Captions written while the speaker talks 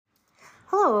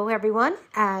Hello, everyone,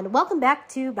 and welcome back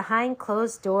to Behind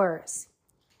Closed Doors.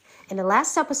 In the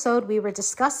last episode, we were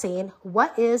discussing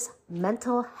what is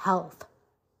mental health.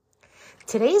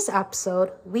 Today's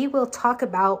episode, we will talk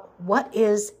about what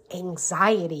is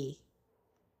anxiety.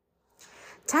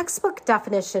 Textbook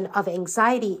definition of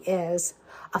anxiety is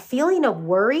a feeling of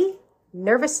worry,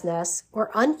 nervousness,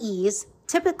 or unease,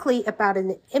 typically about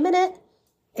an imminent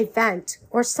event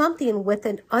or something with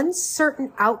an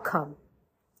uncertain outcome.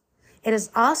 It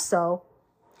is also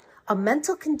a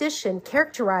mental condition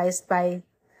characterized by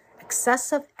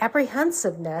excessive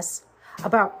apprehensiveness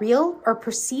about real or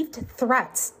perceived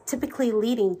threats, typically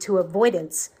leading to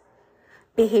avoidance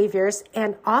behaviors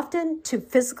and often to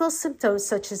physical symptoms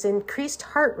such as increased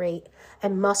heart rate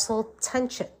and muscle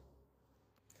tension.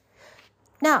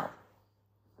 Now,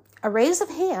 a raise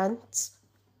of hands,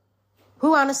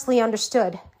 who honestly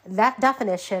understood that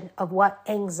definition of what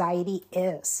anxiety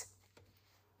is?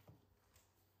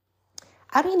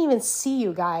 I didn't even see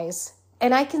you guys,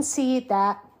 and I can see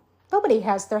that nobody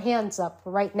has their hands up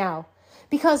right now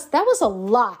because that was a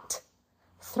lot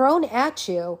thrown at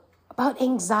you about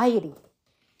anxiety.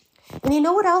 And you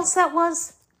know what else that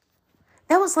was?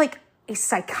 That was like a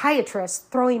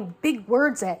psychiatrist throwing big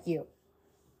words at you.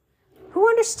 Who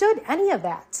understood any of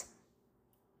that?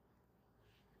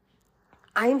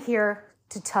 I'm here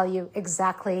to tell you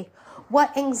exactly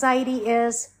what anxiety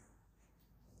is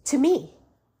to me,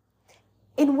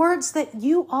 in words that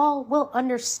you all will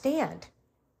understand.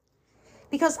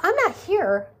 Because I'm not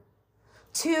here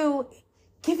to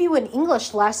give you an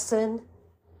English lesson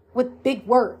with big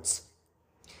words.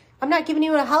 I'm not giving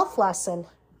you a health lesson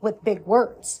with big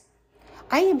words.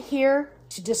 I am here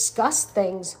to discuss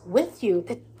things with you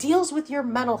that deals with your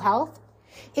mental health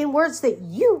in words that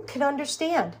you can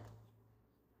understand.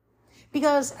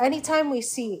 Because anytime we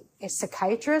see a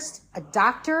psychiatrist, a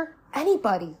doctor,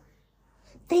 anybody,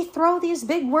 they throw these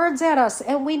big words at us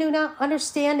and we do not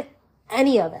understand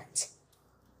any of it.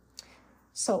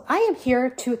 So I am here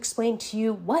to explain to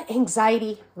you what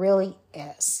anxiety really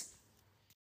is.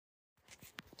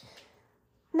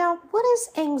 Now, what is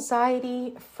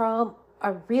anxiety from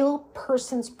a real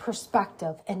person's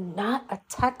perspective and not a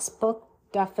textbook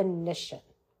definition?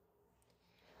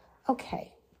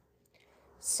 Okay,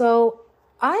 so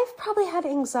I've probably had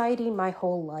anxiety my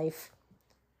whole life.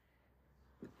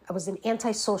 I was an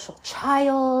antisocial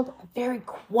child, a very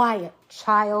quiet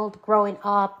child growing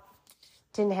up,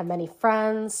 didn't have many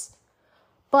friends.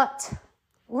 But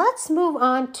let's move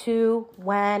on to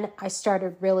when I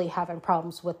started really having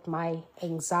problems with my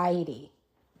anxiety.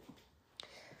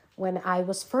 When I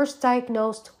was first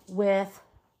diagnosed with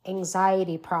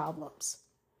anxiety problems.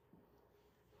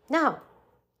 Now,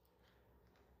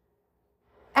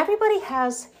 everybody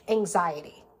has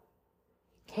anxiety.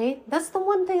 Okay, that's the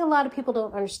one thing a lot of people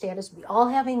don't understand is we all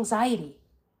have anxiety.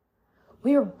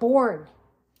 We are born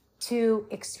to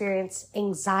experience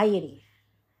anxiety.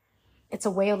 It's a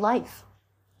way of life.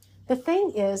 The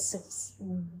thing is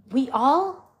we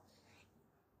all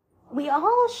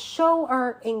show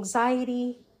our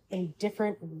anxiety in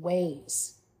different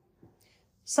ways.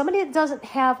 Somebody that doesn't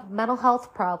have mental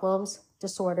health problems,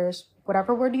 disorders,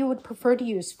 whatever word you would prefer to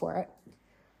use for it,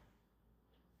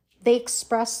 they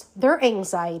express their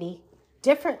anxiety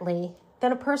differently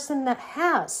than a person that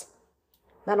has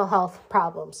mental health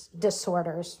problems,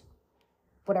 disorders,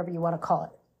 whatever you want to call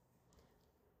it.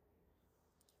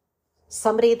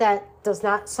 Somebody that does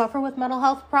not suffer with mental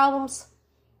health problems,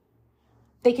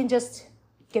 they can just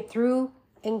get through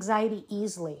anxiety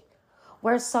easily.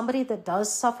 Whereas somebody that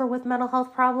does suffer with mental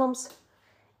health problems,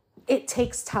 it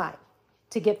takes time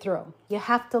to get through them. You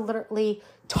have to literally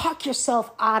talk yourself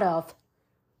out of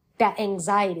that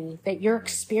anxiety that you're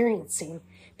experiencing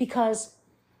because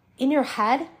in your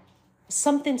head,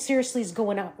 something seriously is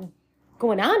going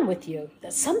on with you.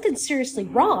 That something's seriously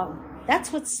wrong.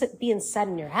 That's what's being said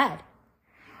in your head.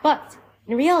 But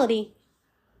in reality,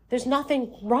 there's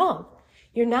nothing wrong.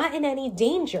 You're not in any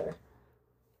danger.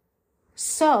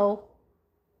 So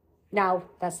now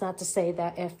that's not to say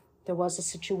that if there was a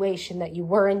situation that you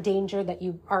were in danger, that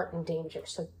you aren't in danger.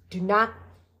 So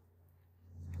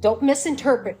don't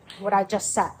misinterpret what I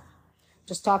just said.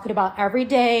 Just talking about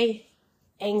everyday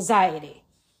anxiety,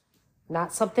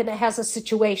 not something that has a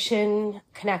situation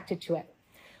connected to it.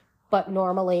 But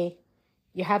normally,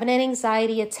 you're having an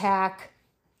anxiety attack.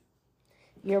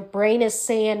 Your brain is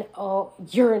saying, oh,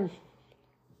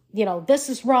 this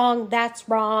is wrong, that's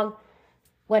wrong.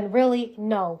 When really,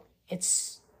 no,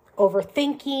 it's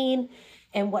overthinking.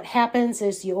 And what happens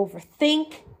is you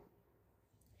overthink,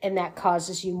 and that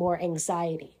causes you more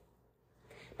anxiety.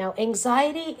 Now,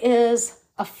 anxiety is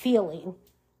a feeling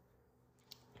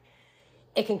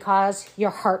It can cause your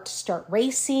heart to start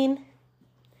racing.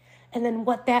 And then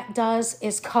what that does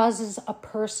is causes a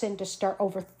person to start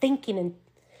overthinking. And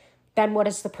then what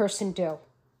does the person do?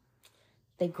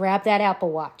 They grab that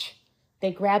Apple Watch.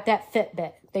 They grab that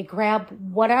Fitbit. They grab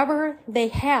whatever they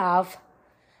have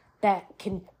that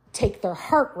can take their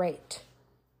heart rate.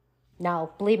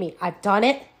 Now, believe me, I've done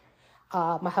it.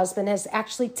 My husband has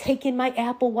actually taken my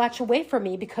Apple Watch away from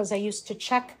me because I used to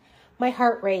check my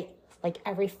heart rate like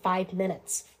every 5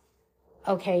 minutes.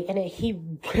 Okay, and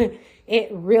it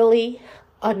really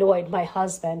annoyed my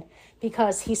husband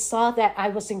because he saw that I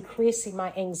was increasing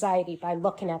my anxiety by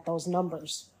looking at those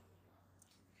numbers.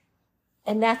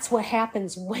 And that's what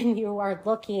happens when you are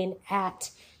looking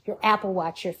at your Apple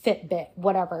Watch, your Fitbit,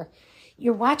 whatever.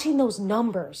 You're watching those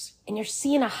numbers and you're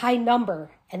seeing a high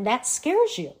number and that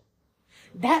scares you.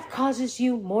 That causes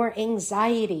you more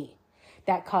anxiety.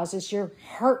 That causes your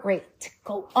heart rate to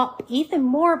go up even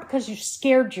more because you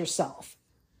scared yourself.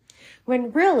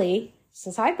 When really,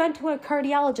 since I've been to a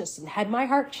cardiologist and had my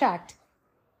heart checked,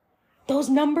 those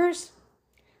numbers,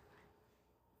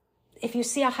 if you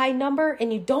see a high number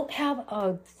and you don't have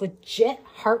a legit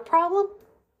heart problem,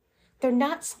 they're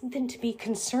not something to be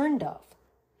concerned of.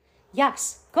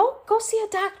 Yes, go see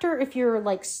a doctor if you're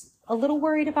like a little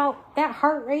worried about that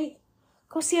heart rate.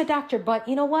 Go see a doctor, but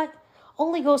you know what?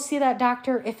 Only go see that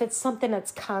doctor if it's something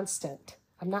that's constant.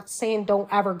 I'm not saying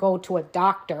don't ever go to a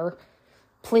doctor.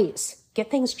 Please,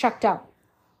 get things checked out.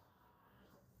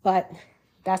 But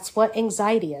that's what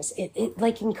anxiety is. It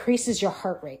like increases your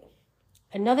heart rate.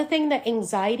 Another thing that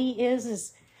anxiety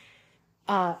is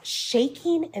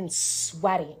shaking and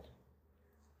sweating.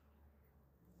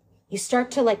 You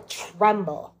start to like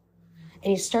tremble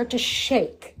and you start to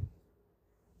shake.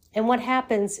 And what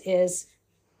happens is,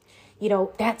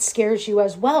 that scares you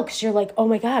as well because you're like, oh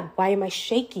my God, why am I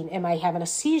shaking? Am I having a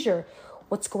seizure?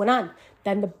 What's going on?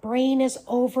 Then the brain is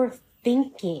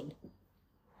overthinking.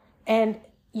 And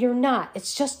you're not.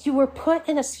 It's just you were put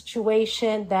in a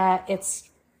situation that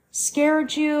it's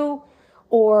scared you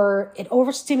or it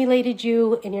overstimulated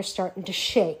you and you're starting to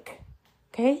shake.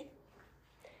 Okay?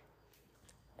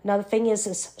 Another thing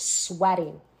is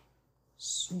sweating.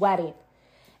 Sweating.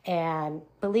 And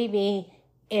believe me,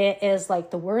 it is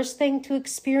like the worst thing to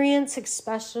experience,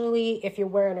 especially if you're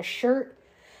wearing a shirt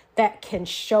that can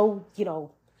show,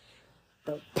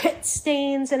 the pit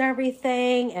stains and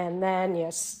everything. And then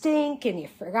you stink and you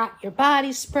forgot your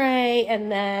body spray. And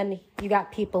then you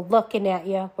got people looking at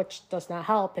you, which does not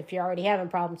help if you're already having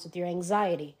problems with your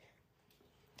anxiety.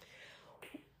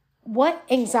 What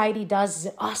anxiety does is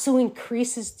it also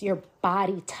increases your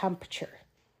body temperature.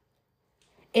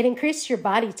 It increases your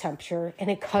body temperature and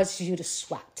it causes you to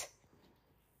sweat.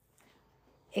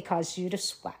 It causes you to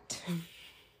sweat.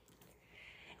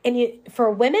 And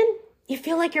for women, you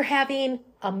feel like you're having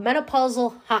a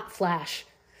menopausal hot flash,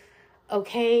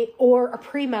 okay? Or a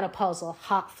premenopausal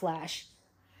hot flash.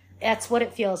 That's what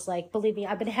it feels like. Believe me,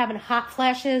 I've been having hot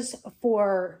flashes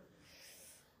for,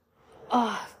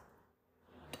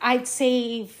 I'd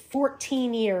say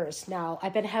 14 years now.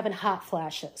 I've been having hot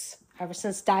flashes ever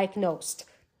since diagnosed.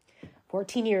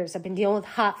 14 years, I've been dealing with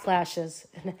hot flashes.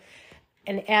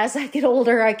 And as I get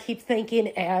older, I keep thinking,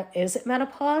 is it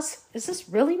menopause? Is this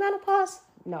really menopause?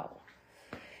 No,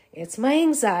 it's my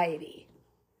anxiety.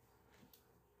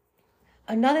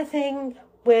 Another thing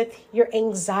with your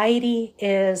anxiety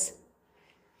is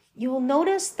you will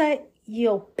notice that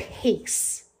you'll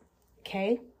pace,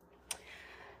 okay?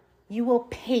 You will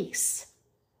pace.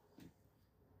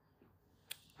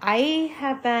 I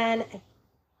have been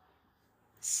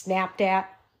snapped at,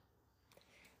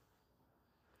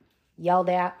 yelled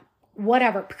at,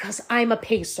 whatever, because I'm a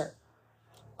pacer,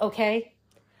 okay?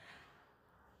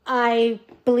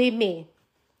 Believe me,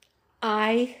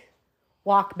 I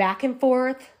walk back and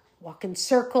forth, walk in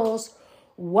circles,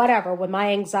 whatever, when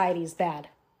my anxiety is bad.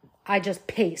 I just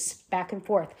pace back and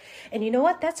forth. And you know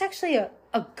what? That's actually a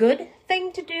good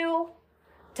thing to do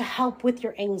to help with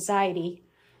your anxiety,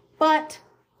 but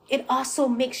it also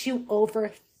makes you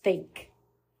overthink.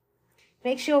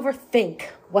 Makes you overthink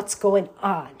what's going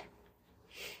on.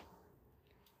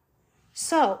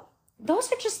 So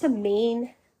those are just the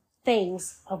main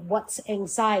things of what's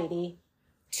anxiety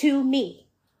to me.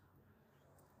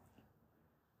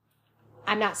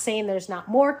 I'm not saying there's not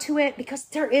more to it because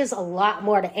there is a lot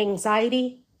more to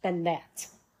anxiety than that.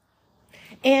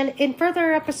 And in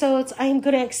further episodes, I'm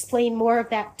going to explain more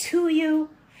of that to you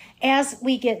as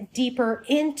we get deeper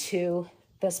into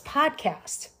this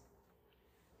podcast.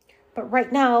 But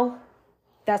right now,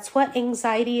 that's what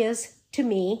anxiety is to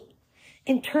me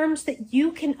in terms that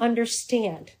you can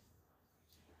understand.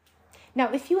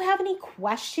 Now, if you have any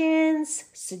questions,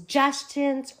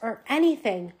 suggestions, or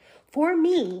anything for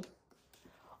me,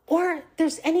 or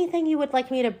there's anything you would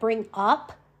like me to bring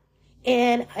up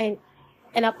in an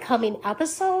upcoming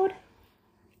episode,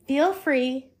 feel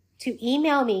free to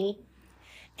email me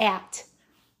at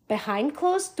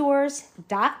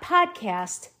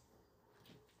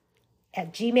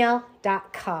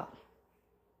behindcloseddoors.podcast@gmail.com.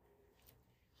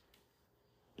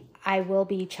 I will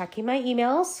be checking my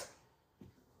emails.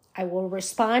 I will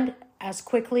respond as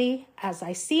quickly as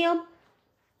I see them.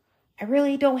 I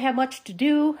really don't have much to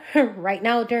do right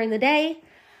now during the day.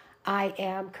 I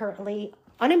am currently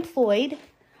unemployed,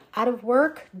 out of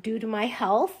work due to my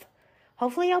health.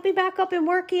 Hopefully I'll be back up and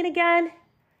working again.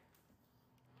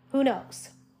 Who knows?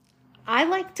 I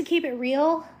like to keep it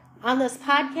real on this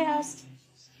podcast.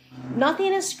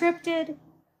 Nothing is scripted.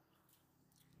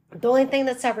 The only thing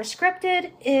that's ever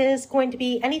scripted is going to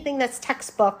be anything that's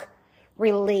textbook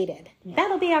related.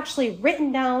 That'll be actually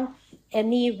written down and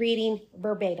me reading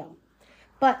verbatim.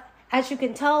 But as you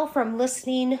can tell from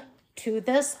listening to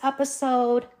this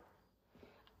episode,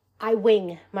 I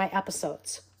wing my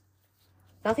episodes.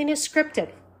 Nothing is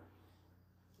scripted.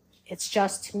 It's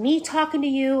just me talking to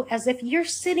you as if you're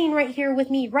sitting right here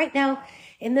with me right now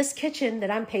in this kitchen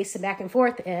that I'm pacing back and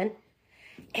forth in,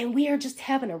 and we are just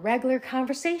having a regular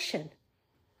conversation.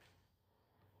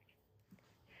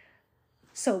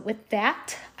 So with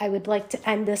that, I would like to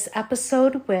end this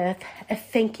episode with a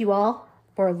thank you all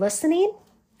for listening,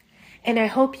 and I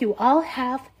hope you all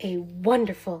have a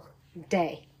wonderful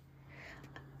day.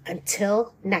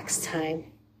 Until next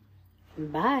time,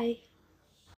 bye.